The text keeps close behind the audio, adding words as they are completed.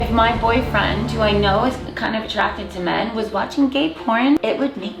if my boyfriend, who I know is kind of attracted to men, was watching gay porn, it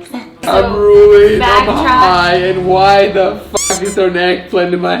would make sense. I'm ruined. I'm high, and why the fuck is there an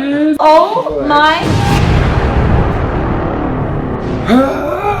eggplant in my head? Oh my.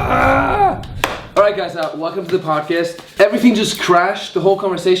 Alright guys, welcome to the podcast. Everything just crashed. The whole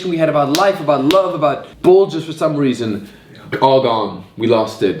conversation we had about life, about love, about bull, just for some reason, all gone. We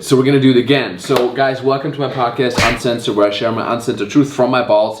lost it. So we're gonna do it again. So guys, welcome to my podcast, Uncensored, where I share my uncensored truth from my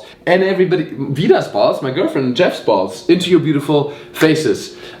balls and everybody, Vida's balls, my girlfriend, and Jeff's balls, into your beautiful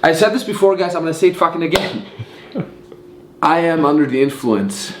faces. I said this before, guys, I'm gonna say it fucking again. I am under the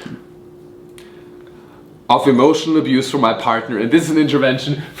influence of emotional abuse from my partner, and this is an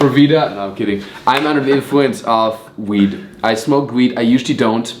intervention for Vida. No, I'm kidding. I'm under the influence of weed. I smoke weed. I usually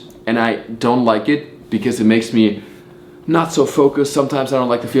don't, and I don't like it because it makes me not so focused. Sometimes I don't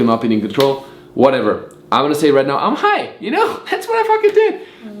like to feel not being in control. Whatever. I'm gonna say right now, I'm high. You know, that's what I fucking did.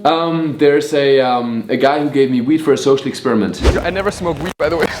 There's a guy who gave me weed for a social experiment. I never smoke weed, by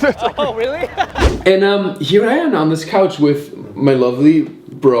the way. Oh, really? And here I am on this couch with my lovely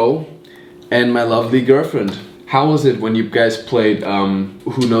bro and my lovely girlfriend. How was it when you guys played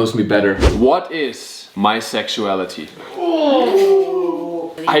Who Knows Me Better? What is my sexuality? Oh.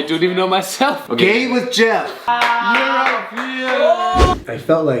 I don't even know myself. Okay. Gay with Jeff. I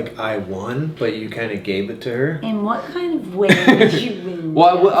felt like I won, but you kind of gave it to her. In what kind of way did you win?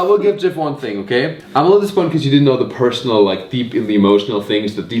 Well, I will give Jeff one thing, okay? I'm a little disappointed because you didn't know the personal, like deep in the emotional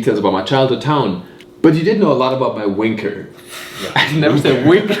things, the details about my childhood town. But you did know a lot about my winker. Yeah. I never said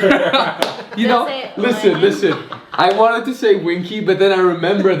winker. You know, listen. I wanted to say winky, but then I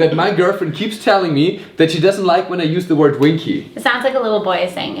remember that my girlfriend keeps telling me that she doesn't like when I use the word winky. It sounds like a little boy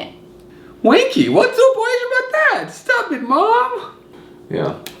is saying it. Winky? What's so boyish about that? Stop it, Mom.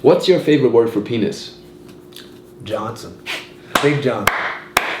 Yeah. What's your favorite word for penis? Johnson. Big Johnson.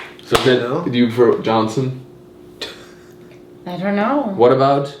 So do you prefer Johnson? I don't know. What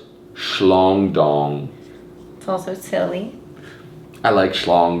about schlong dong? It's also silly. I like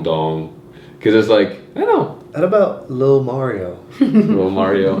schlong dong. Because it's like, I don't know. What about Lil Mario? Lil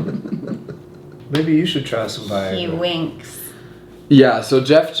Mario. Maybe you should try some Viagra. He winks. Yeah, so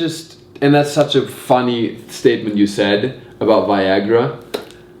Jeff just, and that's such a funny statement you said about Viagra.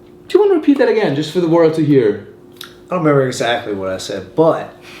 Do you want to repeat that again, just for the world to hear? I don't remember exactly what I said,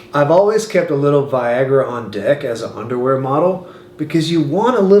 but I've always kept a little Viagra on deck as an underwear model because you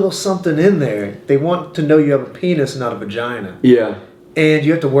want a little something in there. They want to know you have a penis, not a vagina. Yeah. And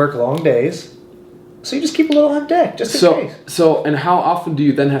you have to work long days, so you just keep a little on deck, just in case. So, and how often do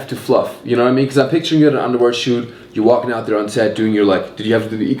you then have to fluff? You know what I mean? Because I'm picturing you at an underwear shoot, you're walking out there on set doing your, like, did you have to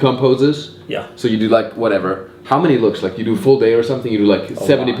do the econ poses? Yeah. So you do, like, whatever. How many looks? Like, you do a full day or something? You do, like,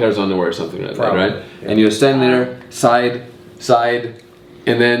 70 pairs of underwear or something like that, right? Yeah. And you're standing there, side,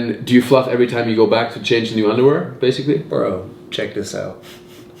 and then do you fluff every time you go back to change the new underwear, basically? Bro, check this out.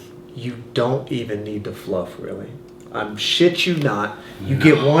 You don't even need to fluff, really. I'm shit you not. You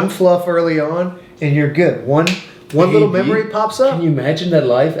get one fluff early on, and you're good. One little memory pops up. Can you imagine that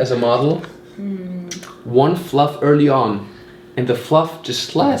life as a model? One fluff early on, and the fluff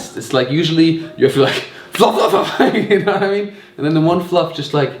just lasts. It's like usually you have to like fluff, you know what I mean? And then the one fluff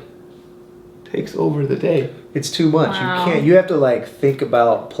just like takes over the day. It's too much. Wow. You have to like think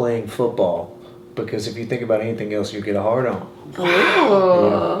about playing football, because if you think about anything else, you get a hard on.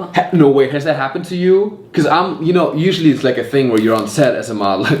 Oh. No, wait, has that happened to you? Because usually it's like a thing where you're on set as a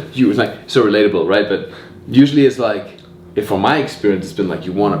model. It's like so relatable, right? But usually it's like, if from my experience, it's been like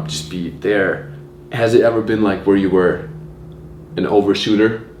you want to just be there. Has it ever been like where you were an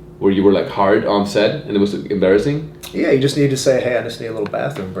overshooter, where you were like hard on set and it was embarrassing? Yeah, you just need to say, hey, I just need a little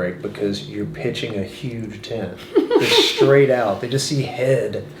bathroom break because you're pitching a huge tent. They're straight out. They just see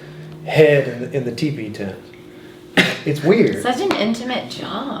head in the TV tent. It's weird. Such an intimate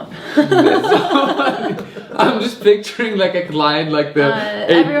job. I'm just picturing like a client, like the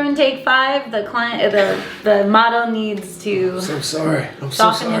everyone take 5. The client, the model needs to. I'm so sorry.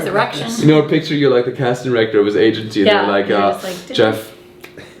 Soften his erection. You know, picture you're like the casting director of his agency, and they're like, Jeff,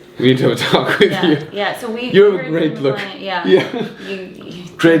 we need to have a talk with you. Yeah. So You're a great look. Yeah.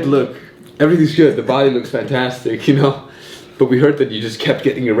 Great look. Everything's good. The body looks fantastic. You know. But we heard that you just kept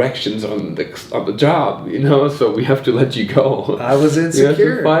getting erections on the job, you know, so we have to let you go. I was insecure. We have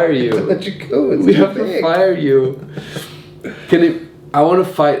to fire you. I have to let you go. We have to fire you. I want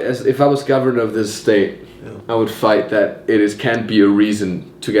to fight, as if I was governor of this state, I would fight that can't be a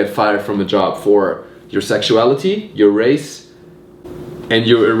reason to get fired from a job for your sexuality, your race, and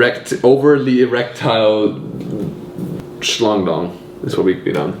your overly erectile schlongdong. That's what we've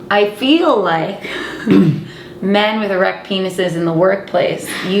been on. I feel like men with erect penises in the workplace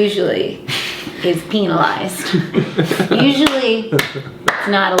usually is penalized. Usually it's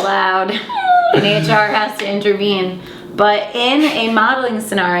not allowed and HR has to intervene. But in a modeling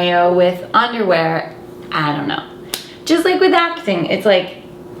scenario with underwear, I don't know. Just like with acting, it's like,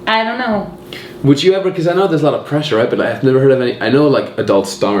 I don't know. Would you ever, because I know there's a lot of pressure, right? But I've never heard of any, I know like adult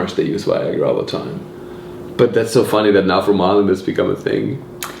stars, they use Viagra all the time. But that's so funny that now for modeling it's become a thing.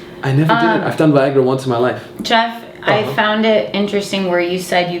 I never did it. I've done Viagra once in my life. Jeff, I found it interesting where you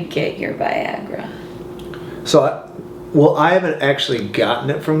said you get your Viagra. So, I haven't actually gotten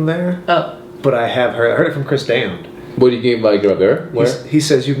it from there. Oh. But I heard it from Chris Damned. What do you get Viagra there? Where? He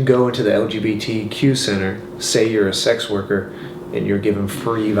says you can go into the LGBTQ center, say you're a sex worker, and you're given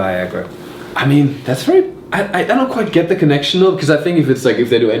free Viagra. I mean, that's very. I don't quite get the connection though, because I think if it's like if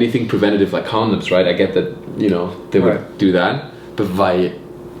they do anything preventative like condoms, right? I get that they would do that, but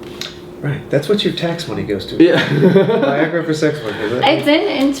Right, that's what your tax money goes to. Yeah. Viagra for sex workers. It's an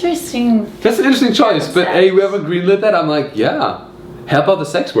interesting. That's an interesting choice, but hey, whoever greenlit that, I'm like, yeah, help out the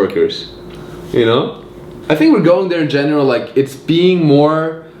sex workers. You know, I think we're going there in general. Like it's being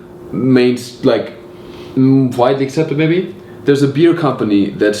more widely accepted. Maybe there's a beer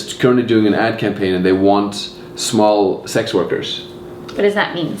company that's currently doing an ad campaign, and they want small sex workers. What does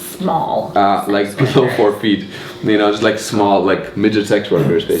that mean, small? Like below 4 feet. Just like small, like midget sex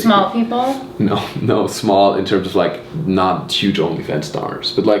workers, basically. Small people? No, small in terms of like not huge OnlyFans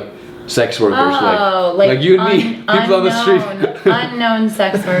stars, but like sex workers, like you and me, people on the street, unknown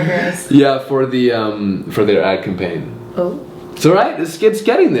sex workers. Yeah, for their ad campaign. Oh. It's alright. It's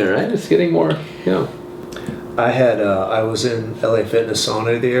getting there, right? It's getting more, I was in LA Fitness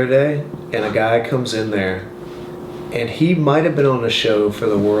Sauna the other day, and a guy comes in there, and he might have been on a show for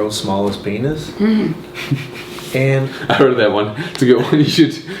the world's smallest penis. And I heard of that one. It's a good one. You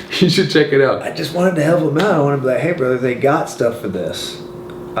should check it out. I just wanted to help him out. I wanted to be like, hey brother, they got stuff for this.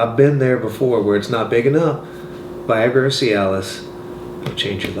 I've been there before where it's not big enough. Viagra or Cialis will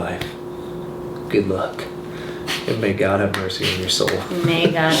change your life. Good luck. And may God have mercy on your soul.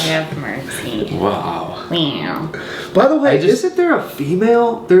 May God have mercy. Wow. Meow. By the way, isn't there a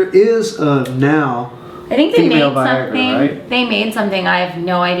female? There is now. I think they made Female Viagra, something. right? They made something. I have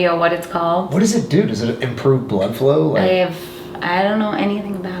no idea what it's called. What does it do? Does it improve blood flow? I don't know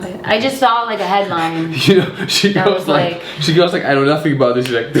anything about it. I just saw like a headline. She goes like, I know nothing about this.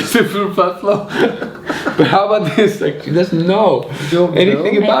 She's like, this is blood flow. But how about this? Like, she doesn't know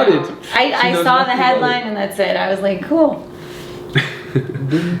anything about it. I saw the headline and that's it. I was like, cool.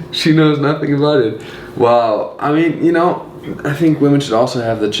 She knows nothing about it. Wow. I mean, I think women should also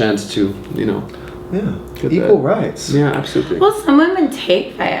have the chance to, Yeah, equal rights. Yeah, absolutely. Well, some women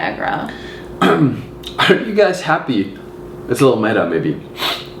take Viagra. Are you guys happy? It's a little meta, maybe.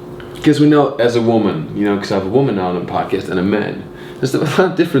 Because we know as a woman, because I have a woman now on the podcast and a man, there's a lot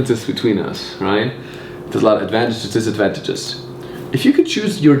of differences between us, right? There's a lot of advantages, disadvantages. If you could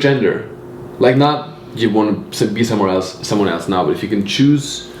choose your gender, like not you want to be someone else now, but if you can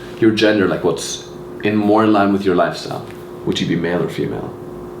choose your gender, like what's more in line with your lifestyle, would you be male or female?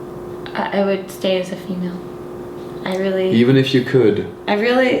 I would stay as a female. Even if you could. I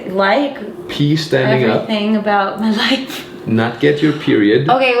really like pee standing everything about my life. Not get your period.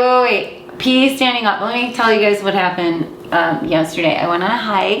 Okay, wait. Pee standing up. Let me tell you guys what happened yesterday. I went on a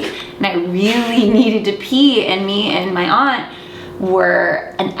hike and I really needed to pee, and me and my aunt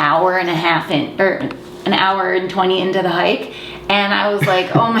were an hour and 20 into the hike. And I was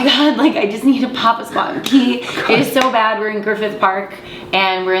like, oh my God, like I just need to pop a spot and pee. It is so bad. We're in Griffith Park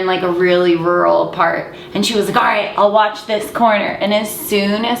and we're in like a really rural part. And she was like, all right, I'll watch this corner. And as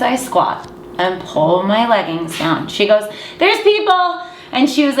soon as I squat and pull my leggings down, she goes, there's people. And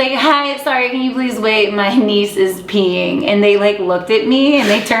she was like, hi, sorry, can you please wait? My niece is peeing. And they like looked at me and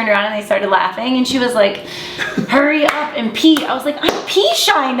they turned around and they started laughing. And she was like, hurry up and pee. I was like, I'm pee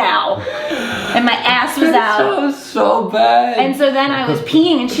shy now. And my ass was out. That was so bad. And so then I was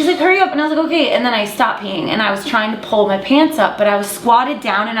peeing and she's like, hurry up. And I was like, okay. And then I stopped peeing and I was trying to pull my pants up, but I was squatted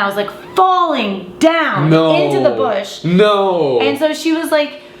down and I was like falling down into the bush. No. And so she was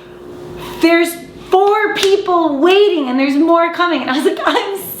like, there's 4 people waiting and there's more coming. And I was like,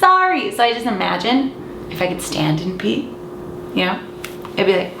 I'm sorry. So I just imagine if I could stand and pee, it'd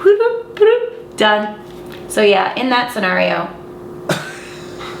be like, whoop, whoop, done. So yeah, in that scenario.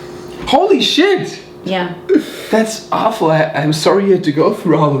 Holy shit. Yeah. That's awful. I'm sorry you had to go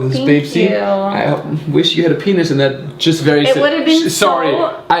through all of this, Thank babesy. you. I wish you had a penis, and that just very. It would have been sorry.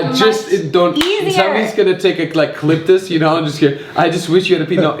 so I just much don't. easier. Somebody's gonna take a clip this, and just get. I just wish you had a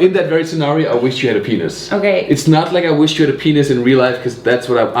penis. No, in that very scenario, I wish you had a penis. Okay. It's not like I wish you had a penis in real life, because that's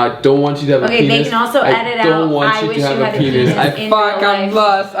what I don't want you to have a Okay, penis. they can also edit I don't out, want I you wish to have you a had a penis. penis I in fuck. real I'm life.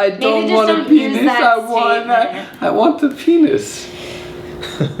 lost. I Maybe don't just want a don't use penis. that I want the penis.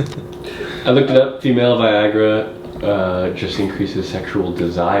 I looked it up. Female Viagra just increases sexual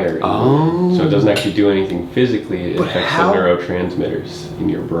desire. Oh. So it doesn't actually do anything physically. It But affects how- the neurotransmitters in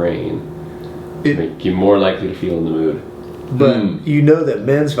your brain. It- Make you more likely to feel in the mood. But Hmm. you know that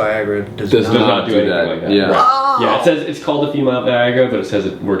men's Viagra does Does Does not. not do anything like that. Yeah. Right. Yeah, it says it's called the female Viagra, but it says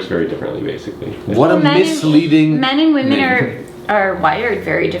it works very differently, basically. What a misleading. Men and women name. are wired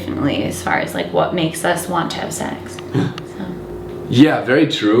very differently as far as like what makes us want to have sex. So. Yeah, very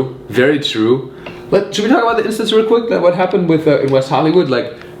true. Very true. But should we talk about the instance real quick? That what happened with in West Hollywood?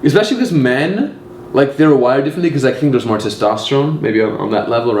 Like, especially because men, like, they're wired differently. Because I think there's more testosterone, maybe on that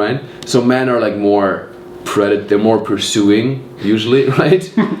level, right? So men are like more they're more pursuing usually, right?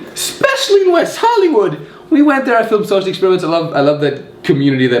 Especially in West Hollywood. We went there. I filmed Social Experiments. I love that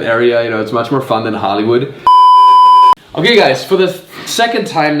community, that area. It's much more fun than Hollywood. Okay, guys, for the second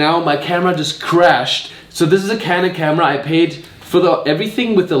time now, my camera just crashed. So this is a Canon camera. I paid for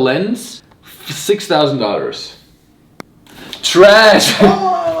everything with the lens, $6,000. Trash!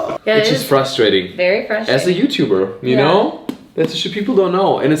 Yeah, Which it is frustrating. very frustrating. As a YouTuber, you Yeah. know? That's the shit people don't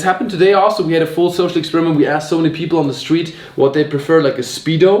know. And it's happened today also. We had a full social experiment. We asked so many people on the street what they prefer, like a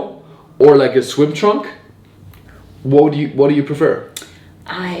Speedo or like a swim trunk. What do you prefer?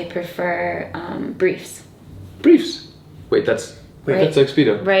 I prefer briefs. Briefs. Wait, that's Right. like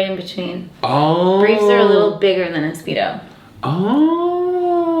Speedo. Right in between. Oh. Briefs are a little bigger than a Speedo.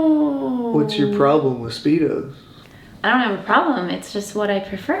 Oh. What's your problem with Speedos? I don't have a problem. It's just what I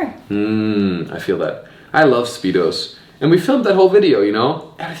prefer. I feel that. I love Speedos. And we filmed that whole video,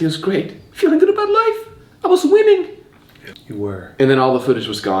 Everything was great. Feeling good about life. I was winning. You were. And then all the footage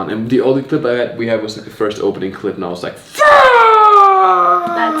was gone. And the only clip we had was like the first opening clip. And I was like, fuck!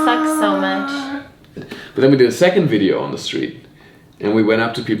 That sucks so much. But then we did a second video on the street. And we went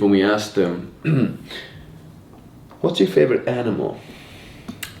up to people and we asked them, what's your favorite animal?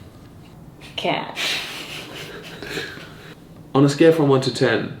 Cat. On a scale from 1 to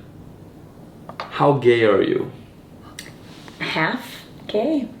 10, how gay are you? Half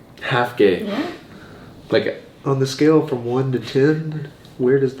gay. Half gay. Yeah. Like, On the scale from 1 to 10,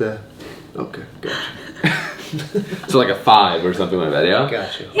 where does the... Okay, gotcha. so like a 5 or something like that, yeah?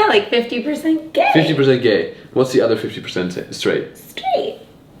 Gotcha. Yeah, like 50% gay. 50% gay. What's the other 50% straight? Straight.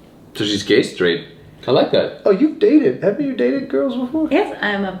 So she's gay straight. I like that. Oh, you've dated. Haven't you dated girls before? Yes,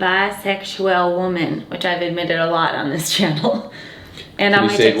 I'm a bisexual woman, which I've admitted a lot on this channel. And Can on you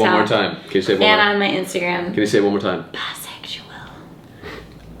my say it TikTok. one more time? Can you say it one And more? on my Instagram. Can you say it one more time? Bisexual.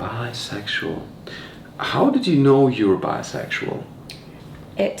 Bisexual. How did you know you were bisexual?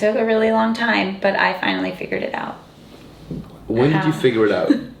 It took a really long time, but I finally figured it out. When did you How? figure it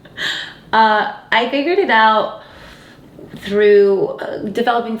out? I figured it out through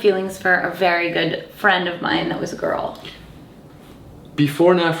developing feelings for a very good friend of mine that was a girl.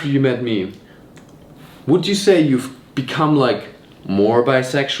 Before and after you met me, would you say you've become like more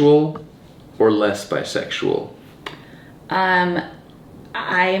bisexual or less bisexual?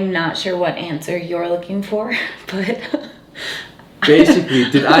 I'm not sure what answer you're looking for, but Basically,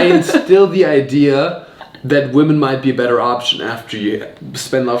 did I instill the idea that women might be a better option after you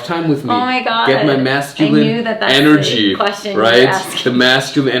spend a lot of time with me? Oh my God. Get my masculine I knew that's energy, the question you were right? asking. The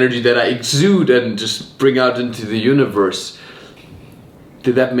masculine energy that I exude and just bring out into the universe.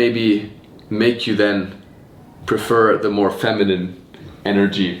 Did that maybe make you then prefer the more feminine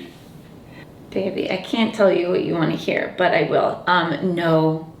energy? baby, I can't tell you what you want to hear, but I will.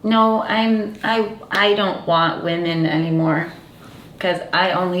 No, I don't want women anymore, because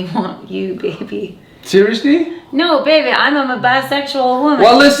I only want you, baby. Seriously? No, baby, I'm a bisexual woman.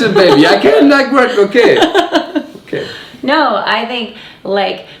 Well, listen, baby, I can't like work, okay. Okay. No, I think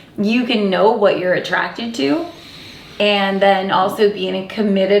like you can know what you're attracted to, and then also be in a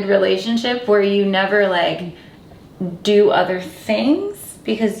committed relationship where you never like do other things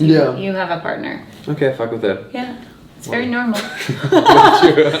because you have a partner. Okay, fuck with that. Yeah. It's very normal.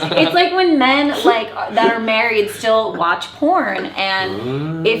 It's like when men like that are married still watch porn,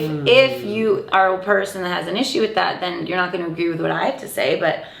 and if you are a person that has an issue with that, then you're not going to agree with what I have to say,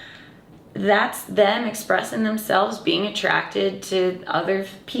 but that's them expressing themselves, being attracted to other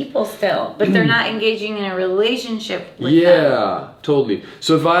people still, but they're not engaging in a relationship with them. Yeah, totally.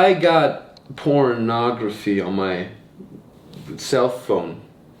 So if I got pornography on my cell phone,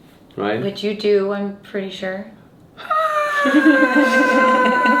 right? Which you do, I'm pretty sure.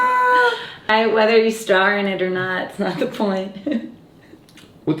 Whether you star in it or not, it's not the point.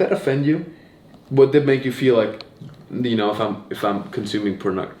 Would that offend you? Would that make you feel like, you know, if I'm consuming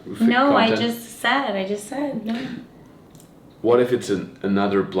pornography? No, content? I just said no. What if it's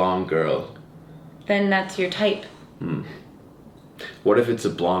another blonde girl? Then that's your type. What if it's a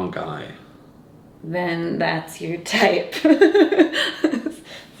blonde guy? Then that's your type.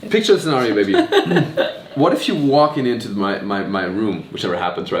 Picture the scenario, baby. What if you walking into my room, whichever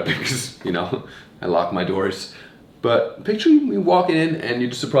happens, right? Because, you know, I lock my doors. But picture me walking in and you're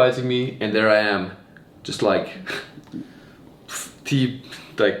just surprising me, and there I am, just like deep,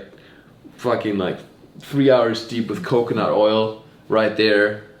 like fucking like 3 hours deep with coconut oil right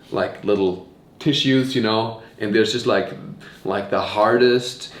there, like little tissues, you know, and there's just like the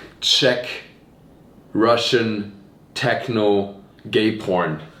hardest Czech, Russian, techno, gay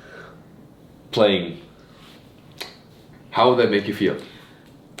porn playing. How would that make you feel?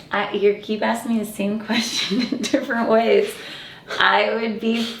 You keep asking me the same question in different ways. I would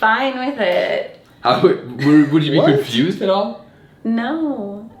be fine with it. Would you be What? confused at all?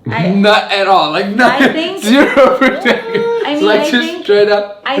 No. Not at all. Like not I think- 0%. I mean, like I just think- straight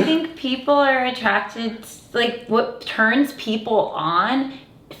up. I think people are attracted, like what turns people on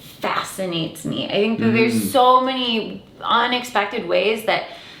fascinates me. I think that there's so many unexpected ways that,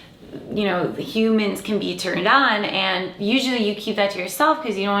 you know, humans can be turned on, and usually you keep that to yourself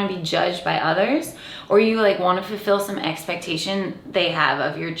because you don't want to be judged by others, or you like want to fulfill some expectation they have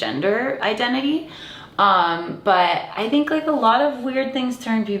of your gender identity. But I think like a lot of weird things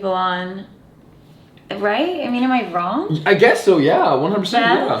turn people on, right? I mean, am I wrong? I guess so. Yeah, 100%.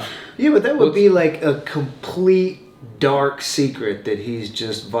 Yeah. Yeah, but that would be like a complete dark secret that he's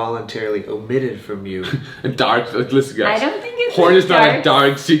just voluntarily omitted from you. Dark. Listen, guys. I don't think it's Porn a is not a dark-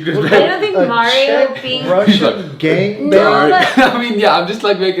 dark secret. I Man. don't think A Mario Czech being Russian gang No, Dark. but- I mean, yeah. I'm just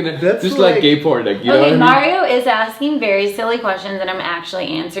like making it. That's Just like like- gay porn. Like, you know what I Okay, mean? Mario is asking very silly questions, and I'm actually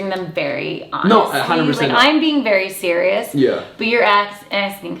answering them very honestly. No, 100% Like, not. I'm being very serious. Yeah. But you're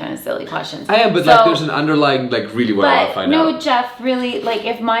asking kind of silly questions. I am, but like, there's an underlying, like, really what I want to But find no, out. Jeff, really, like,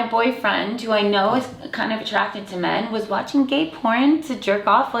 if my boyfriend, who I know is kind of attracted to men, was watching gay porn to jerk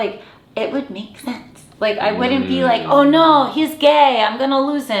off, like, it would make sense. Like, I wouldn't be like, oh no, he's gay, I'm gonna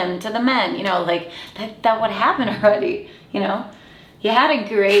lose him to the men. You know, like, that would happen already, you know? You had a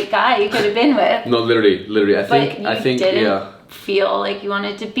great guy you could have been with. No, literally. I But you think, didn't yeah. feel like you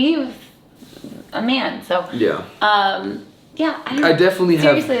wanted to be with a man. So, Yeah. yeah. I definitely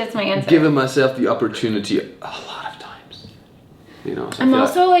Seriously, have that's my answer. given myself the opportunity a lot of times. You know, so I I'm feel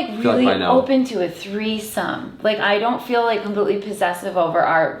also like I feel really by now- open to a threesome. Like I don't feel like completely possessive over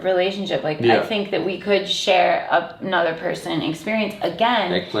our relationship. Like Yeah. I think that we could share another person experience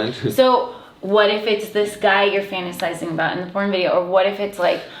again. Eggplant. So what if it's this guy you're fantasizing about in the porn video, or what if it's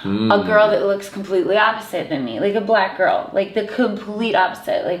like Hmm. a girl that looks completely opposite than me, like a black girl, like the complete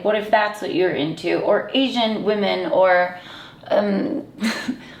opposite. Like what if that's what you're into, or Asian women, or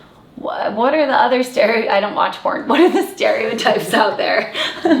what are the other I don't watch porn. What are the stereotypes out there?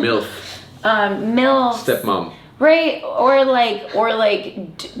 MILF. MILF. Stepmom. Right, or like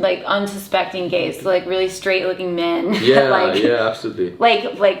unsuspecting gays, so like really straight looking men. Yeah, like, yeah, absolutely.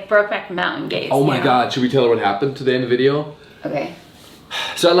 like Brokeback Mountain gays. Oh you my know? god, should we tell her what happened today in the video? Okay.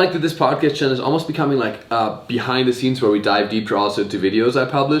 So I like that this podcast channel is almost becoming like behind the scenes where we dive deeper also into videos I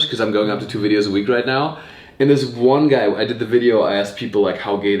publish, because I'm going up to 2 videos a week right now. And there's one guy, I did the video, I asked people like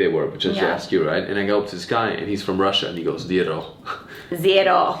how gay they were, which I should Yeah. ask you, right? And I go up to this guy and he's from Russia and he goes, Zero.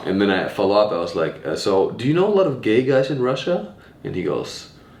 Zero. And then I follow up, I was like, so do you know a lot of gay guys in Russia? And he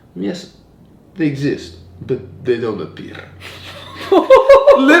goes, yes, they exist, but they don't appear.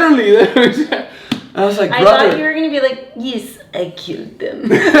 Literally. I was like, I brother. thought you were gonna be like, yes, I killed them.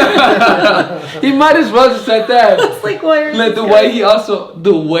 He might as well just said that. It's like, why are Like the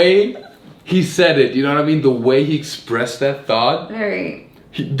way he said it, you know what I mean? The way he expressed that thought, Very.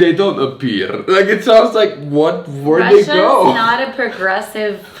 they don't appear. Like it sounds like where'd Russia's they go? not a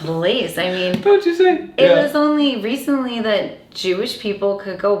progressive place. I mean, Don't you say? it was only recently that Jewish people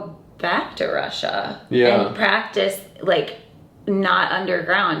could go back to Russia Yeah. and practice like not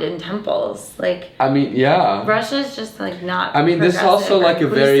underground in temples. Like I mean, yeah. Russia's just like not. I mean, this is also progressive or like a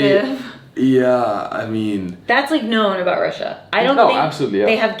very. inclusive. Yeah, I mean. That's like known about Russia. I don't No, think absolutely, yeah.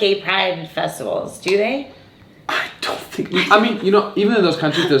 they have gay pride festivals, do they? I don't think. I mean, you know, even in those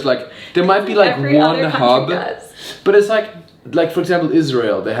countries, there's like there might be like Every one other country hub, does. but it's like for example,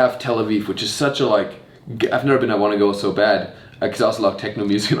 Israel. They have Tel Aviv, which is such a like. I've never been. I want to go so bad. Because I also love techno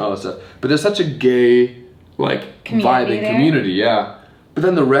music and all that stuff. But there's such a gay, like, Community vibing there? community, yeah. But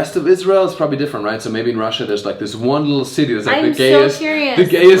then the rest of Israel is probably different, right? So maybe in Russia there's like this one little city that's like I'm the gayest, so curious. the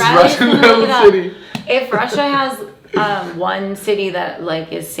gayest Riley's Russian gonna little look it up. city. If Russia has one city that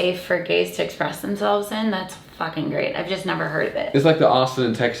like is safe for gays to express themselves in, that's fucking great. I've just never heard of it. It's like the Austin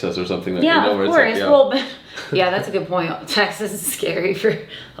in Texas or something like Yeah, you know, of where course. it's like, Well, but yeah, that's a good point. Texas is scary for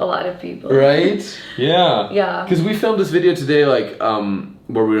a lot of people. right? Yeah. Yeah. Because we filmed this video today, like,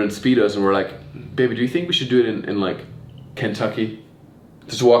 where we were in Speedos, and we're like, baby, do you think we should do it in like, Kentucky?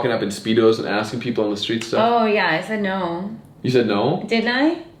 Just walking up in Speedos and asking people on the street stuff. Oh yeah, I said no. You said no? Didn't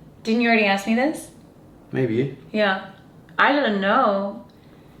I? Didn't you already ask me this? Maybe. Yeah. I don't know.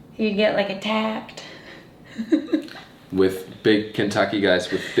 You'd get like attacked. With big Kentucky guys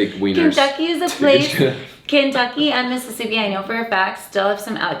with big wieners. Kentucky is a place. Kentucky and Mississippi, I know for a fact, still have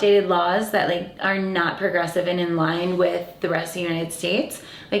some outdated laws that like are not progressive and in line with the rest of the United States.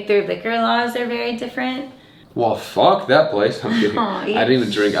 Like their liquor laws are very different. Well, fuck that place. I'm kidding. Aw, I didn't even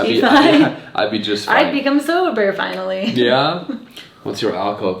drink. I'd be fine. I'd be just fine. I'd become sober finally. Yeah? What's your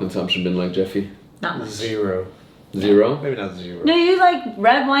alcohol consumption been like, Jeffy? Not much. 0. 0? Maybe not 0. No, you like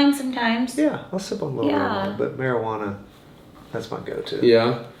red wine sometimes. Yeah, I'll sip on a little Yeah. marijuana, but marijuana, that's my go-to.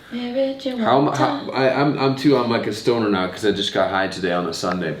 Yeah. I'm Marijuana. I'm like a stoner now because I just got high today on a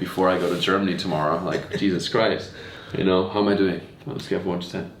Sunday before I go to Germany tomorrow. Like, Jesus Christ. You know, how am I doing? On a scale of 1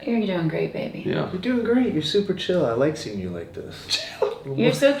 to 10. You're doing great, baby. Yeah. You're doing great. You're super chill. I like seeing you like this.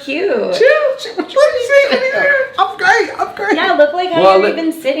 You're so cute. Chill. What are you saying here? I'm great. Yeah, look like how Well, you're let-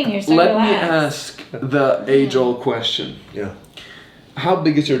 even sitting. You're so Let me relaxed. ask the age-old question. Yeah. How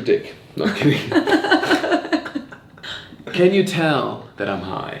big is your dick? No, I'm kidding. Can you tell that I'm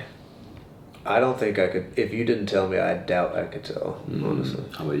high? I don't think I could. If you didn't tell me, I doubt I could tell. Honestly.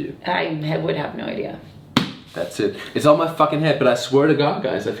 How about you? Would have no idea. That's it. It's on my fucking head, but I swear to God,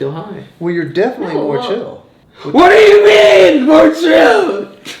 guys, I feel high. Well, you're definitely Oh, more well. chill. What do you mean, more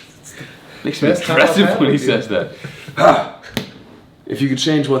chill? Makes me Best time I've aggressive had when he with you. says that. If you could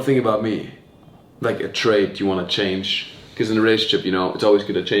change one thing about me, like a trait you want to change, because in a relationship, you know, it's always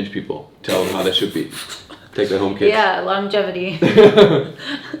good to change people, tell them how they should be, take their home kids. Yeah, longevity. So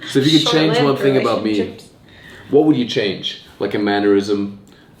if you could change Short-lived one thing about me, relationships. what would you change? Like a mannerism,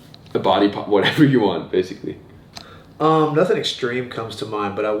 a body part, whatever you want, basically. Nothing extreme comes to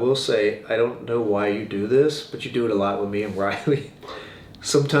mind, but I will say I don't know why you do this, but you do it a lot with me and Riley.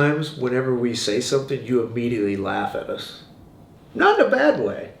 Sometimes, whenever we say something, you immediately laugh at us. Not in a bad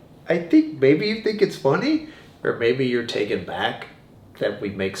way. I think maybe you think it's funny, or maybe you're taken back that we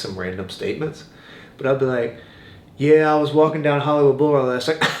make some random statements. But I'll be like, "Yeah, I was walking down Hollywood Boulevard last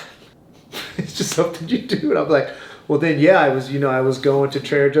night." It's just something you do, and I'm like, "Well, then, yeah, I was going to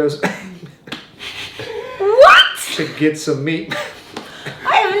Trader Joe's." What? To get some meat.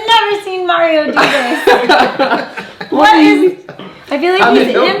 I have never seen Mario do this. What is? I feel like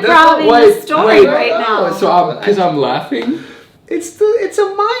he's improv the story right now. So because I'm laughing? It's a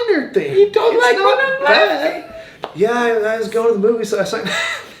minor thing. You don't like when I'm bad. Yeah, I was going to the movies last night.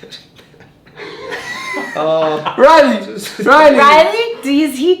 Riley! Riley,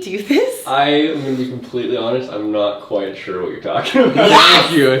 does he do this? I am going to be completely honest, I'm not quite sure what you're talking about.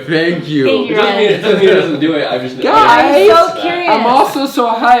 Thank you. Thank you, It doesn't mean he doesn't do it, I just Guys, I'm so curious. I'm also so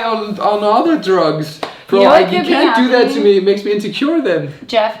high on other drugs. Bro, You know what you could be can't do that to happening? me. It makes me insecure then.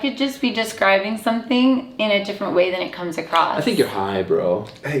 Jeff could just be describing something in a different way than it comes across. I think you're high, bro.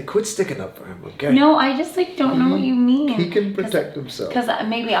 Hey, quit sticking up for him, okay? No, I just like don't know what you mean. He can protect himself. Because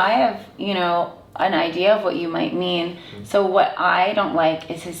maybe I have, an idea of what you might mean. So what I don't like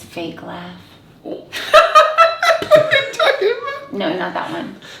is his fake laugh. No, not that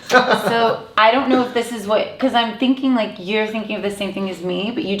one. So I don't know if this is because I'm thinking like you're thinking of the same thing as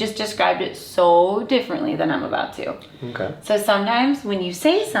me, but you just described it so differently than I'm about to. Okay. So sometimes when you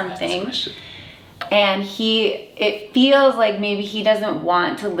say something and it feels like maybe he doesn't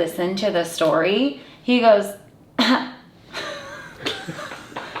want to listen to the story, he goes,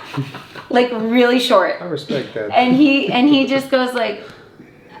 like really short. I respect that. And he just goes like,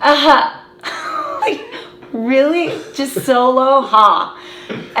 like really just solo ha.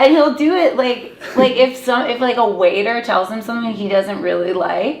 And he'll do it like if like a waiter tells him something he doesn't really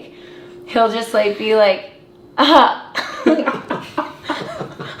like, he'll just like be like,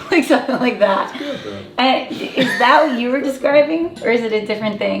 like something like that. And is that what you were describing, or is it a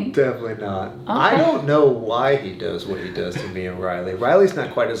different thing? Definitely not. I don't know why he does what he does to me and Riley. Riley's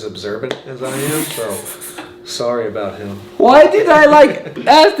not quite as observant as I am, so sorry about him. Why did I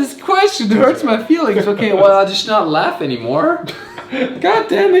ask this question? It hurts my feelings. Okay, well I'll just not laugh anymore. God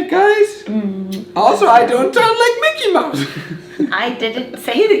damn it, guys. Also, I don't sound like Mickey Mouse. I didn't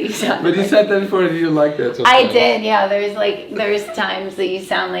say that you sound. But you like said that before and you didn't like that. So I did, yeah. There's times that you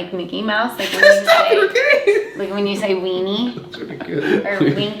sound like Mickey Mouse, like when you Stop say, it, okay? like when you say weenie That's pretty good. or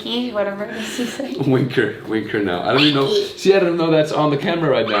winky, whatever it is you say. Winker now. I don't even know. See, I don't know that's on the camera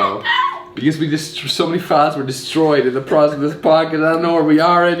right now. Because we just so many files were destroyed in the process of this podcast. I don't know where we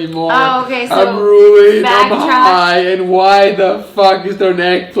are anymore. Oh, okay, so I'm ruined. I'm backtrack. high. And why the fuck is there an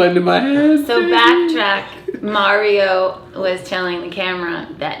eggplant in my head? So backtrack. Mario was telling the camera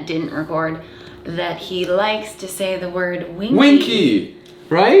that didn't record that he likes to say the word winky. Winky,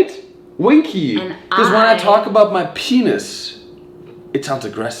 right? Winky. And Because when I I- talk about my penis, it sounds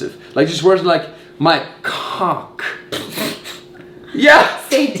aggressive. Like just words like my cock. Yeah.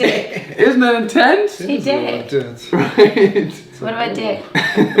 Say dick. Isn't that intense? He did. Right. What about dick?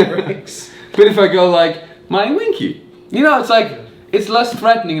 But if I go like my winky, you know, it's like it's less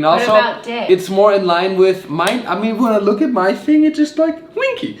threatening and also about dick? it's more in line with mine. I mean, when I look at my thing, it's just like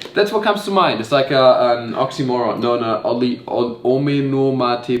winky. That's what comes to mind. It's like an oxymoron. No,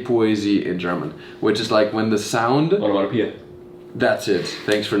 onomatopoesie in German, which is like when the sound. Onomatopoeia. That's it.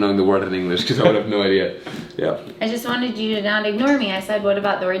 Thanks for knowing the word in English because I would have no idea. Yeah. I just wanted you to not ignore me. I said, what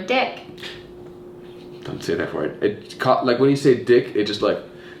about the word dick? Don't say that word. Like when you say dick, it just like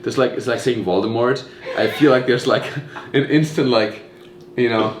there's like it's like saying Voldemort. I feel like there's like an instant like, you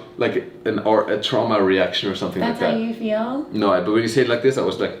know, like a trauma reaction or something That's like how that. you feel? No, but when you say it like this, I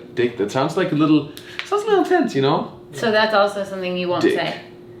was like dick. That sounds like a little intense, you know. So that's also something you won't Dick. say.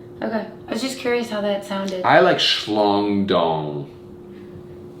 Okay. I was just curious how that sounded. I like schlong dong.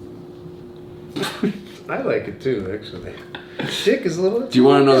 I like it too, actually. Dick is a little. Do you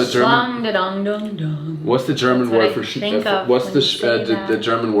want to know the German? Schlong da dong dong dong. What's the German That's what word I for think of what's when the you say that. the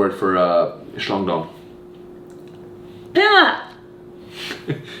German word for schlong dong? Pimma!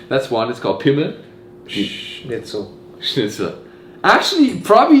 That's one. It's called Pimmel. Schnitzel. Schnitzel. Actually,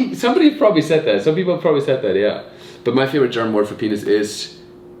 probably somebody probably said that. Some people probably said that, yeah. But my favorite German word for penis is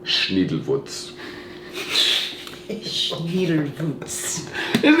Schniedelwurz. Schniedelwurz.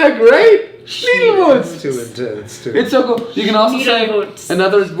 Isn't that great? Schniedelwurz. Too intense. Too. It's so cool. You can also say Schniedelwurz.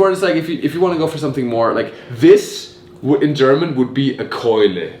 another word is like if you want to go for something more like this in German would be a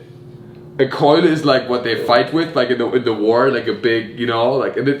Keule. A Keule is like what they fight with, like in the war, like a big, you know,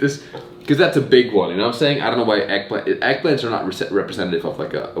 like and this because that's a big one. You know what I'm saying? I don't know why eggplants are not representative of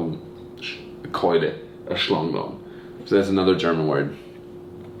like a Keule, a Schlongdong. So that's another German word.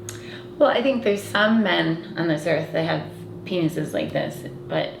 Well, I think there's some men on this earth that have penises like this,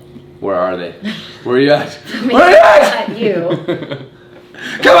 but Where are they? Where are you at? maybe Where are you at? not you.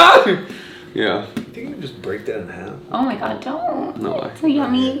 Come on! Yeah. I think you can just break that in half. Oh my god, don't. No. It's so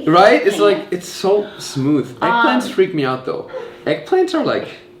yummy. Right? It's like, it's so smooth. Eggplants Um, freak me out though. Eggplants are like,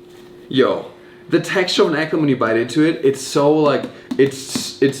 yo, the texture of an eggplant when you bite into it, it's so like,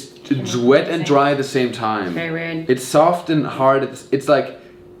 it's wet and dry at the same time. Very weird. It's soft and hard. It's like,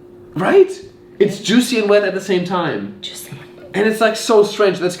 right? It's juicy and wet at the same time. Just And it's like so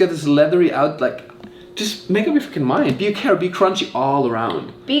strange. Let's get this leathery out. Like, just make up your freaking mind. Be crunchy all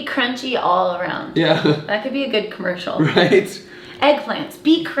around. be crunchy all around. Yeah. That could be a good commercial. Right? Eggplants,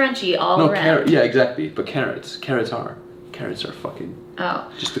 be crunchy all No, around. yeah, exactly. But carrots are fucking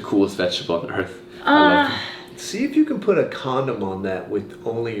Oh. just the coolest vegetable on earth. I love them. See if you can put a condom on that with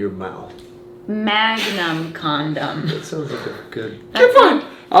only your mouth. Magnum condom. That sounds like a good. Okay, fine.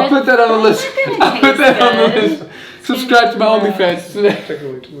 I'll put that on the list. gonna I'll put that on the taste list. Subscribe to my good. OnlyFans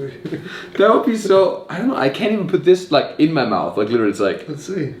today. That would be so. I don't know. I can't even put this like in my mouth. Like literally, it's like Let's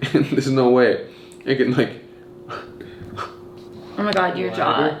see. there's no way. I can like. Oh my god, your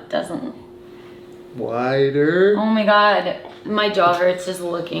jaw Wider. doesn't. Wider. Oh my god, my jaw hurts just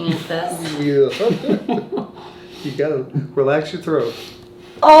looking at this. Yeah. You gotta relax your throat.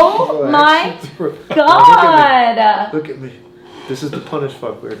 Oh Relax my your throat. god! Look at me. This is the punish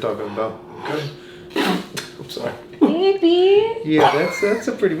fuck we were talking about. Okay. I'm sorry. Baby! Yeah, that's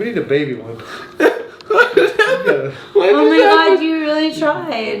a pretty. We need a baby one. You gotta, Oh my god, you really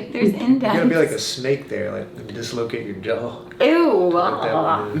tried. There's you gotta be like a indents. snake there, like dislocate your jaw. Ew. Like that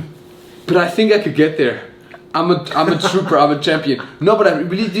one, But I think I could get there. I'm a trooper. I'm a champion. No, but I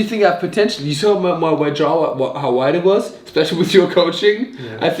really do think I have potential. You saw my jaw, how wide it was, especially with your coaching.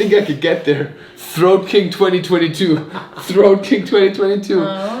 Yeah. I think I could get there. Throat King 2022. Throat King 2022.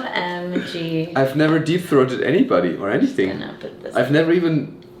 OMG. I've never deep throated anybody or anything. Gonna put this. I've never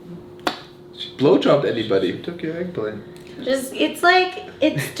even blowjobbed anybody. You took your eggplant. Just it's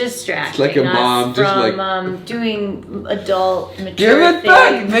distracting. It's like a us mom, just from like- doing adult mature Give it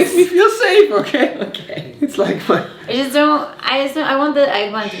back. It things. makes me feel safe. Okay. Okay. It's like my. I just don't. I want the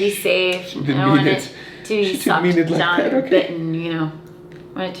eggplant to be safe. I Didn't don't want mean it. it. to be She didn't sucked mean it like down that, or okay. bitten, you know.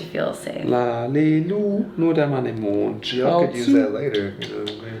 Want it to feel safe. Lalilu, nur der Mann im Mond. Y'all could schaut use zu. that later. You know what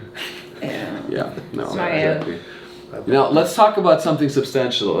I mean? Yeah. Yeah, no, Sorry. exactly. Now, let's talk about something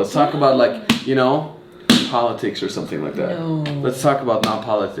substantial. Let's talk about, like, you know, politics or something like that. No. Let's talk about not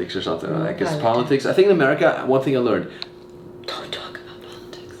politics or something. No Like, because politics. politics, I think in America, one thing I learned, Don't talk about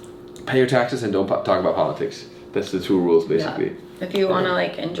politics. pay your taxes and don't talk about politics. That's the two rules, basically. If you want to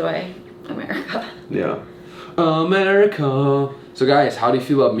like enjoy America. Yeah. America. So, guys, how do you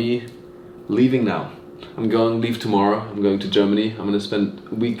feel about me leaving now? I'm going to leave tomorrow. I'm going to Germany. I'm going to spend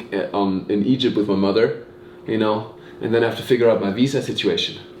a week in Egypt with my mother, you know, and then I have to figure out my visa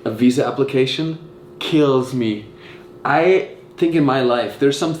situation. A visa application kills me. I think in my life,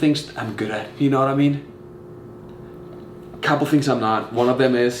 there's some things I'm good at, you know what I mean? Couple things I'm not. One of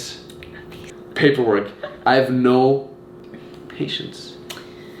them is paperwork. I have no patience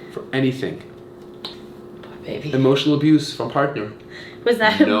for anything. Poor baby. Emotional abuse from partner. Was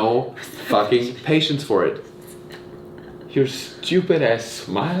that No fucking patience for it. Your stupid ass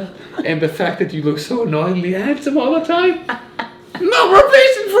smile and the fact that you look so annoyingly handsome all the time. No more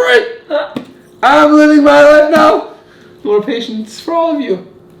patience for it. I'm living my life now. More patience for all of you.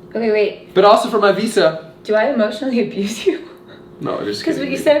 Okay, wait. But also for my visa. Do I emotionally abuse you? No, just Because what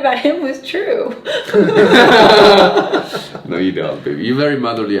kidding. you said about him was true. No, you don't, baby. You're very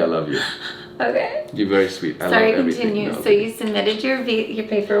motherly. I love you. Okay. You're very sweet. I Sorry, love everything. continue. No. So you submitted your your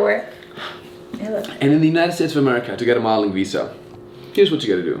paperwork. I love it. And in the United States of America, to get a modeling visa, here's what you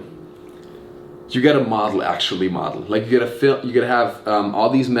gotta do. You gotta model, actually model. Like you gotta film, you gotta have all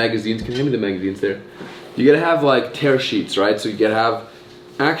these magazines. Can you hand me the magazines there? You gotta have like tear sheets, right? So you gotta have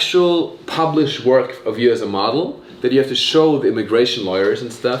actual published work of you as a model that you have to show the immigration lawyers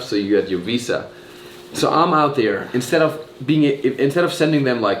and stuff. So you get your visa. So I'm out there instead of sending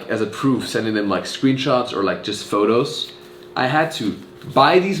them like as a proof, sending them like screenshots or like just photos. I had to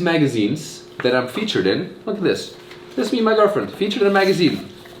buy these magazines that I'm featured in. Look at this. This is me and my girlfriend featured in a magazine.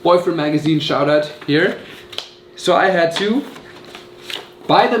 Boyfriend magazine, shout out here. So I had to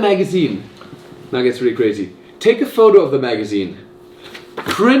buy the magazine. Now it gets really crazy. Take a photo of the magazine,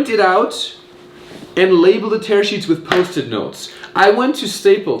 print it out, and label the tear sheets with post-it notes. I went to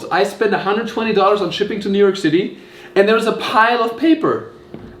Staples. I spent $120 on shipping to New York City, and there was a pile of paper.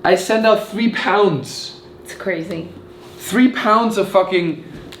 I sent out 3 pounds. It's crazy. 3 pounds of fucking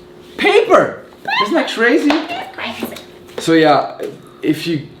paper. Isn't that crazy? So yeah, if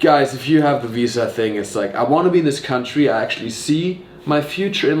you have the visa thing, it's like, I want to be in this country. I actually see my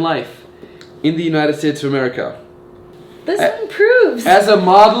future in life in the United States of America. This one proves. As a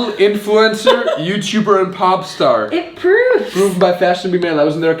model, influencer, YouTuber, and pop star. It proves. Proven by Fashion Week Man. I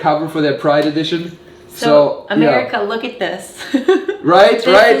was in their cover for their Pride edition. So yeah. America, look at this. Right, This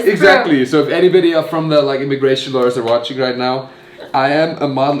right, is exactly. proof. So if anybody from the like immigration lawyers are watching right now, I am a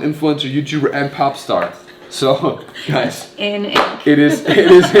model, influencer, YouTuber, and pop star. So, guys, In it is,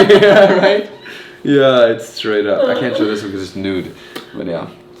 yeah, right? Yeah, it's straight up. I can't show this because it's nude, but yeah,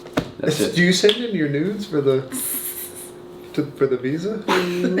 that's it. Do you send in your nudes for the visa?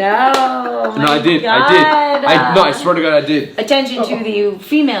 No. No, I did. I swear to God, I did. Attention to the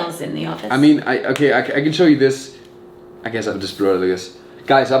females in the office. I mean, I can show you this. I guess I'll just blur this.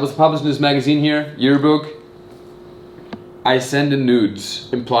 Guys, I was published in this magazine here, yearbook. I send in nudes,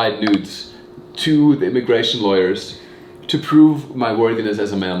 implied nudes, to the immigration lawyers to prove my worthiness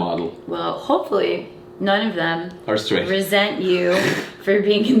as a male model. Well, hopefully none of them Or straight. resent you for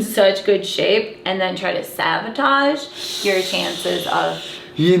being in such good shape and then try to sabotage your chances of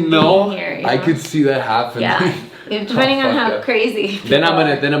You know, being here. You I know? could see that happening. Yeah. Depending on fuck how that. crazy. Then people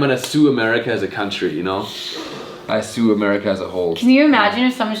are. I'm gonna sue America as a country, you know? I sue America as a whole. Can you imagine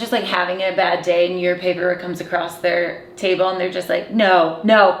if someone's just like having a bad day and your paperwork comes across their table and they're just like, no,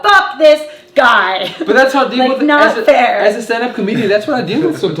 fuck this guy. But that's how I deal Like, with it not fair. as a stand-up comedian. That's what I deal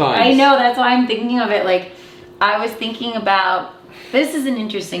with sometimes. I know, that's why I'm thinking of it. Like, I was thinking about, this is an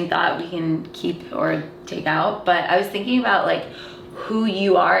interesting thought we can keep or take out, but I was thinking about like who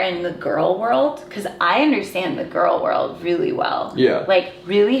you are in the girl world, because I understand the girl world really well. Yeah. Like,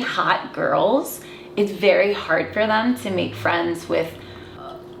 really hot girls, it's very hard for them to make friends with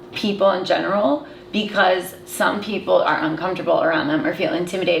people in general because some people are uncomfortable around them or feel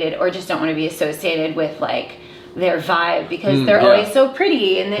intimidated or just don't want to be associated with like their vibe because they're yeah. always so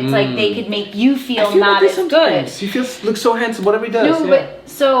pretty and it's like they could make you feel, I feel not like as this good. sometimes. He looks so handsome, whatever he does. No, yeah. but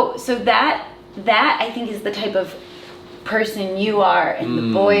so that I think is the type of person you are in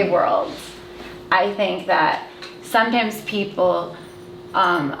the boy world. I think that sometimes people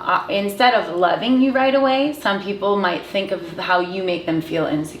instead of loving you right away, some people might think of how you make them feel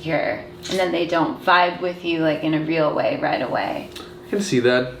insecure, and then they don't vibe with you like in a real way right away. I can see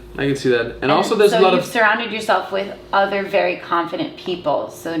that. And also there's so a lot you've of surrounded yourself with other very confident people,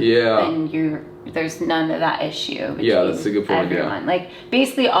 so Yeah. then there's none of that issue between Yeah, that's a good point, yeah. everyone. Like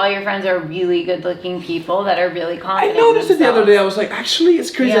basically all your friends are really good looking people that are really I confident. noticed it the other day. I themselves. was like, actually, it's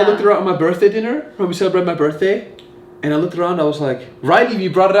crazy. I Yeah. looked around at my birthday dinner when we celebrated my birthday, and I looked around. I was like, Riley, you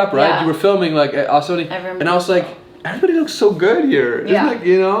brought it up, right? Yeah. You were filming like also, Everyone and I was like, everybody looks so good here. It's Yeah. like,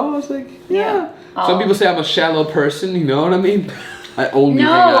 you know, I was like, yeah. Some Oh. people say I'm a shallow person. You know what I mean? I only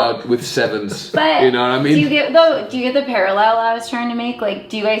No. hang out with sevens. But you know what I mean? do you get the parallel I was trying to make? Like,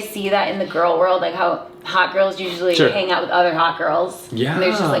 do you guys see that in the girl world? Like how hot girls usually Sure. hang out with other hot girls. Yeah. And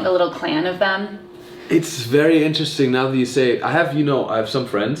there's just like a little clan of them. It's very interesting now that you say it. I have some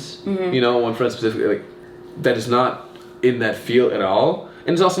friends, one friend specifically, like, that is not in that field at all.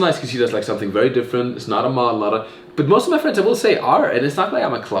 And it's also nice because he does like something very different. It's not a model, but most of my friends, I will say, are. And it's not like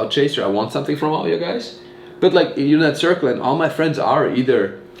I'm a cloud chaser. I want something from all you guys. But like, you're in that circle, and all my friends are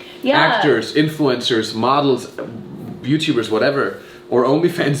either actors, influencers, models, YouTubers, whatever, or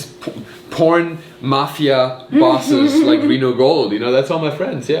OnlyFans, porn mafia bosses like Reno Gold. You know, that's all my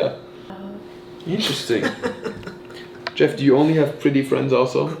friends. Yeah. Interesting. Jeff, do you only have pretty friends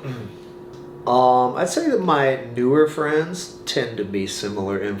also? I'd say that my newer friends tend to be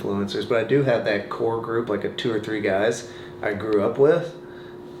similar influencers, but I do have that core group, like a 2 or 3 guys I grew up with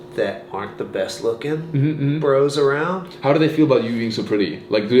that aren't the best looking bros around. How do they feel about you being so pretty?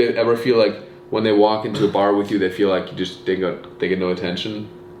 Like, do they ever feel like when they walk into a bar with you, they feel like they get no attention?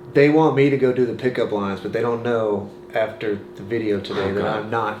 They want me to go do the pickup lines, but they don't know after the video today that Okay. I'm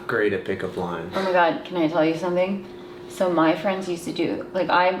not great at pickup lines. Oh my god, can I tell you something? So my friends used to do, like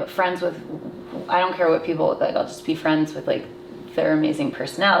I'm friends with, I don't care what people look like, I'll just be friends with like their amazing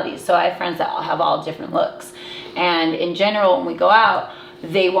personalities. So I have friends that have all different looks. And in general, when we go out,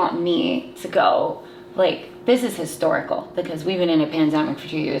 they want me to go, like, this is historical because we've been in a pandemic for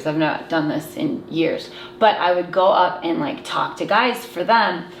 2 years. I've not done this in years. But I would go up and like talk to guys for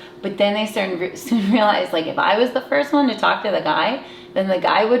them. But then they soon realized, like, if I was the first one to talk to the guy, then the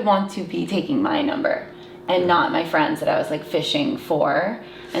guy would want to be taking my number and not my friends that I was like fishing for.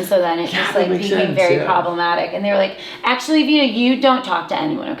 And so then it just that like makes became sense, very yeah. problematic. And they were like, actually, Vita, you don't talk to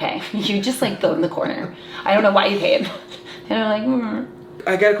anyone, okay? You just like go in the corner. I don't know why you paid. And I'm like,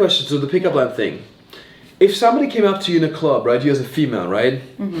 I got a question. So the pickup line thing. If somebody came up to you in a club, right? You as a female, right?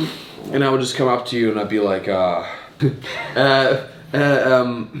 Mm-hmm. And I would just come up to you and I'd be like,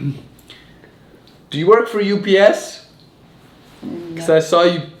 do you work for UPS? Because I saw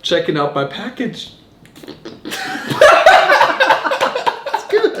you checking out my package. That's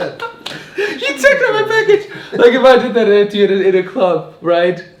good. You checked out my package. Like if I did that to you in a club,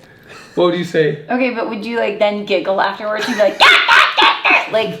 right? What would you say? okay, but would you like then giggle afterwards and be like, "Gah, gah, gah,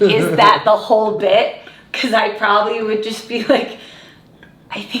 gah." Like, is that the whole bit? Because I probably would just be like,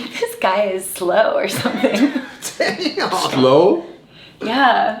 I think this guy is slow or something. Slow?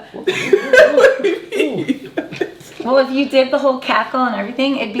 Yeah. Well, if you did the whole cackle and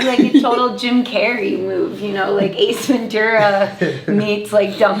everything, it'd be like a total Jim Carrey move, you know, like Ace Ventura meets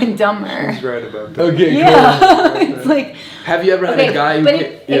like Dumb and Dumber. He's right about that. Okay, Yeah, it's like, Have you ever had a guy who but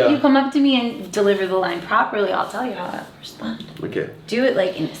if you come up to me and deliver the line properly, I'll tell you how to respond. Okay. Do it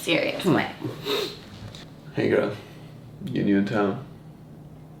like in a serious way. Hey girl, you new in town?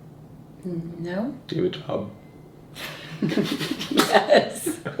 No? Do you have a job?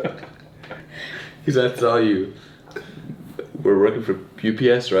 Yes. Because I saw you were working for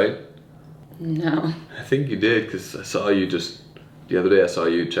UPS, right? No. I think you did, because I saw you just the other day. I saw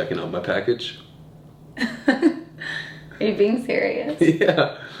you checking out my package. Are you being serious?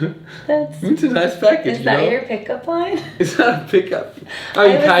 Yeah, That's. it's a nice package. Is that you know? your pickup line? It's not a pickup. I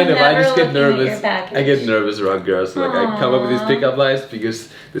mean, was kind of. I never just get looking at your nervous. package. I get nervous around girls. Like I come up with these Aww. pickup lines because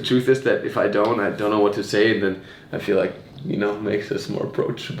the truth is that if I don't know what to say, and then I feel like makes us more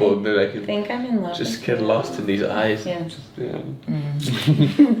approachable, and then I I can think I'm in love. just with get you. lost in these eyes. Yeah. Yeah.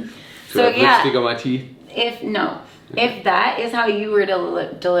 So, I have yeah. lipstick on my teeth. If that is how you were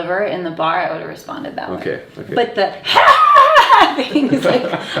to deliver in the bar, I would have responded that way. Okay. But the thing is like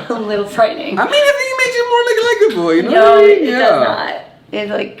a little frightening. I mean, I think it makes you more likable. You know No, what I mean? it does not. It's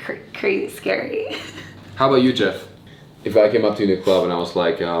like crazy scary. How about you, Jeff? If I came up to you in a club and I was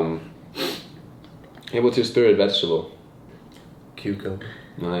like, hey, what's your spirit vegetable? Cucumber.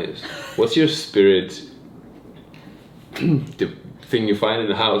 Nice. What's your spirit? The thing you find in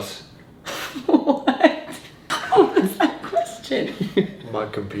the house. What? What was that question? My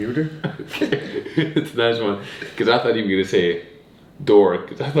computer. It's a nice one. Because I thought you were going to say dork.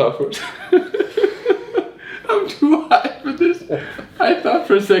 'Cause I thought for I'm too high for this. I thought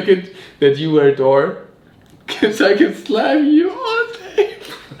for a second that you were a door, cause I can slam you all day.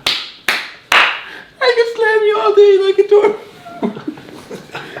 I can slam you all day like a door.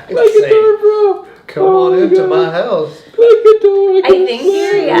 Like a door, bro. Come Oh on my into God. my house. Like a door. I think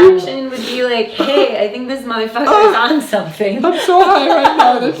your reaction would be like, hey, I think this motherfucker's on something. I'm so high right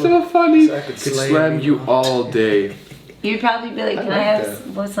now. That's so funny. So I could Could slam slam you you all day. You'd probably be like, can I like have that.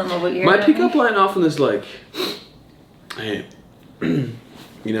 what's some of what you're My having? pickup line often is like, hey, you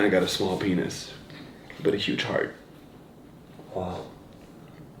know I got a small penis, but a huge heart. Wow.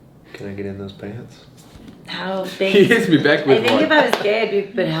 Can I get in those pants? How He big? hits me back I with think one. if I was gay, I'd be,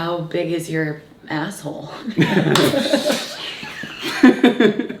 but how big is your asshole?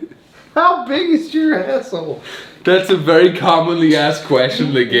 How big is your asshole? That's a very commonly asked question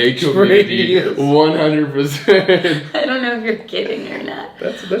in the gay community. Radius. 100%. I don't know if you're kidding or not.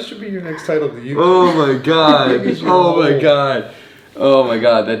 That should be your next title to you. Oh my god. Big as your Oh my hole. god. Oh my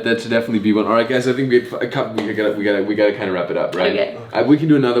god, that should definitely be one. All right, guys, I think we gotta kind of wrap it up, right? Okay. We can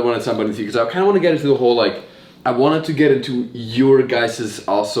do another one at some point in the future. 'Cause I kind of want to get into the whole like, I wanted to get into your guys's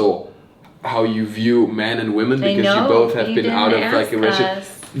also how you view men and women I because you know, both have you been out of didn't like a ask relationship.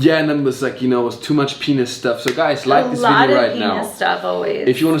 us. Yeah, and then it was like, it was too much penis stuff. So guys, like a this lot video of right penis now. stuff always.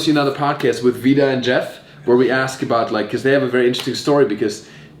 If you want to see another podcast with Vida and Jeff, where we ask about like, because they have a very interesting story, because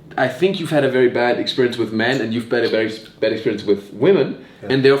I think you've had a very bad experience with men and you've had a very bad experience with women,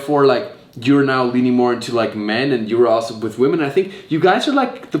 and therefore like you're now leaning more into like men and you're also with women. I think you guys are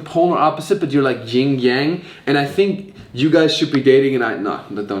like the polar opposite, but you're like yin yang, and I think you guys should be dating. And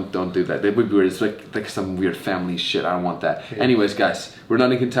don't do that. That would be weird. It's like some weird family shit. I don't want that. Yeah. Anyways, guys, we're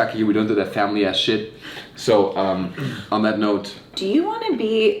not in Kentucky. We don't do that family ass shit. So on that note. Do you want to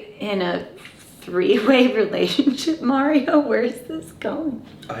be in a three-way relationship, Mario? Where's this going?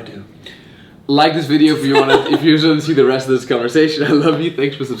 I do. Like this video if you want to, if you want to see the rest of this conversation. I love you.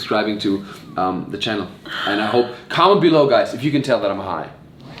 Thanks for subscribing to the channel, and I hope comment below, guys, if you can tell that I'm high,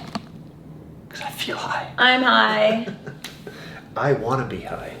 because I feel high. I'm high. I want to be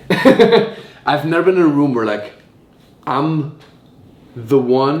high. I've never been in a room where like I'm the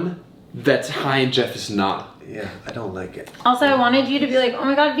one that's high and Jeff is not. Yeah, I don't like it. Also, I wanted you to be like, oh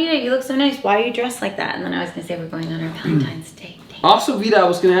my god, Vita, you look so nice. Why are you dressed like that? And then I was going to say we're going on our Valentine's Day date. Also, Vida, I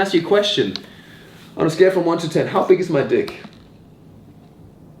was gonna ask you a question. On a scale from 1 to 10, how big is my dick?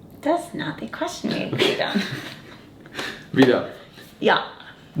 That's not the question we agreed on. Vida, Yeah.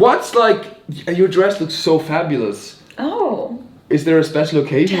 what's like, your dress looks so fabulous. Oh. Is there a special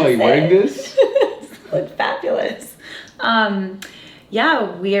occasion why you're wearing this? Look fabulous.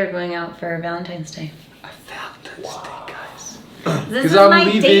 Yeah, we are going out for Valentine's Day. Valentine's Day, guys. This Because is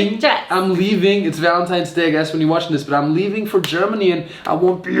my date dress. I'm leaving. It's Valentine's Day, I guess, when you're watching this, but I'm leaving for Germany and I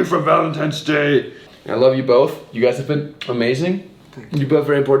won't be here for Valentine's Day. I love you both. You guys have been amazing. You're both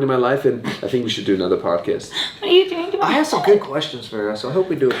very important in my life, and I think we should do another podcast. What are you doing to my I have some good questions for us, so I hope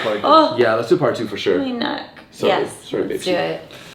we do a part. Oh, Yeah, let's do part 2 for sure. my neck. Sorry. Yes, Sorry, let's babe. do it.